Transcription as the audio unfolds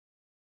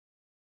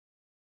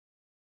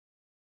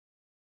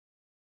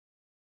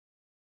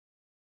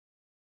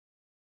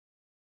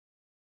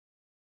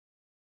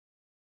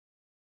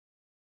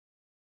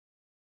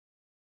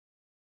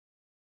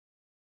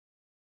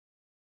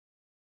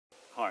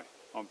Hi,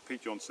 I'm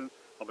Pete Johnson.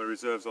 I'm a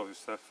reserves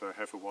officer for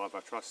Hereford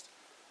Wildlife Trust.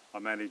 I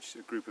manage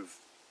a group of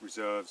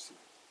reserves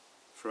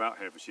throughout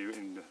Herefordshire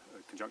in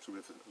conjunction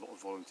with a lot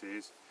of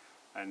volunteers,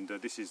 and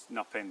this is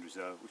Nupend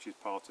Reserve, which is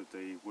part of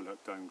the Woolhoek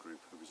Dome group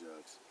of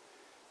reserves.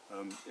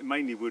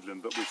 Mainly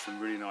woodland, but with some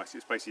really nice,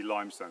 it's basically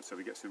limestone, so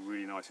we get some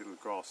really nice little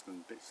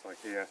grassland bits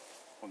like here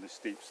on this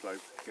steep slope.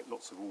 We get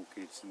lots of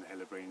orchids and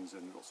helleborines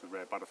and lots of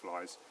rare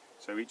butterflies.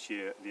 So each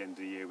year, at the end of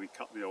the year, we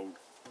cut the old,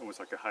 almost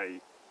like a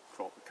hay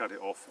crop, cut it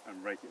off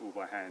and rake it all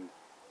by hand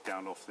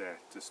down off there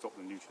to stop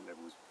the nutrient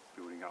levels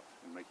building up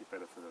and make it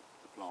better for the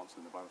plants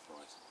and the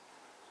butterflies.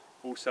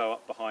 Also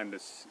up behind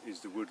us is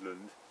the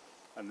woodland,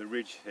 and the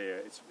ridge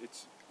here,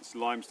 it's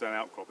limestone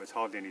outcrop, there's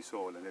hardly any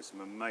soil, and there's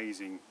some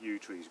amazing yew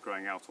trees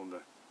growing out on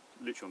the,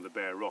 literally on the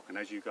bare rock, and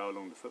as you go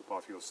along the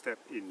footpath you'll step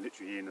in,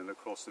 literally in and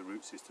across the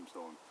root systems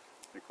on.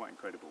 They're quite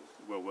incredible,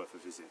 well worth a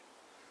visit.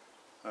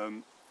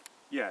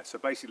 Yeah, so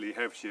basically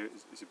Herefordshire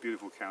is a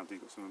beautiful county,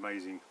 got some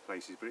amazing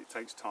places, but it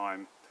takes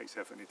time, takes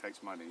effort and it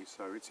takes money,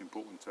 so it's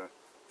important to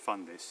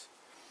fund this.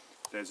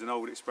 There's an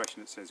old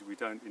expression that says we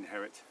don't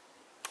inherit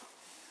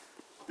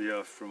the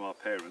earth from our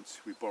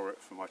parents, we borrow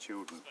it from our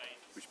children,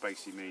 which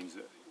basically means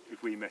that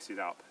if we mess it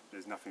up,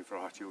 there's nothing for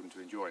our children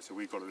to enjoy, so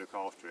we've got to look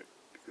after it,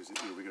 because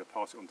we're going to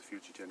pass it on to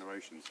future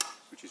generations,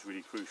 which is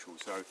really crucial.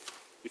 So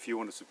if you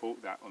want to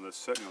support that,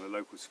 certainly on a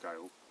local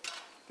scale,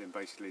 then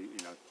basically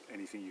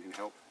anything you can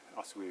help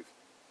us with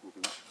will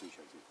be much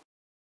appreciated.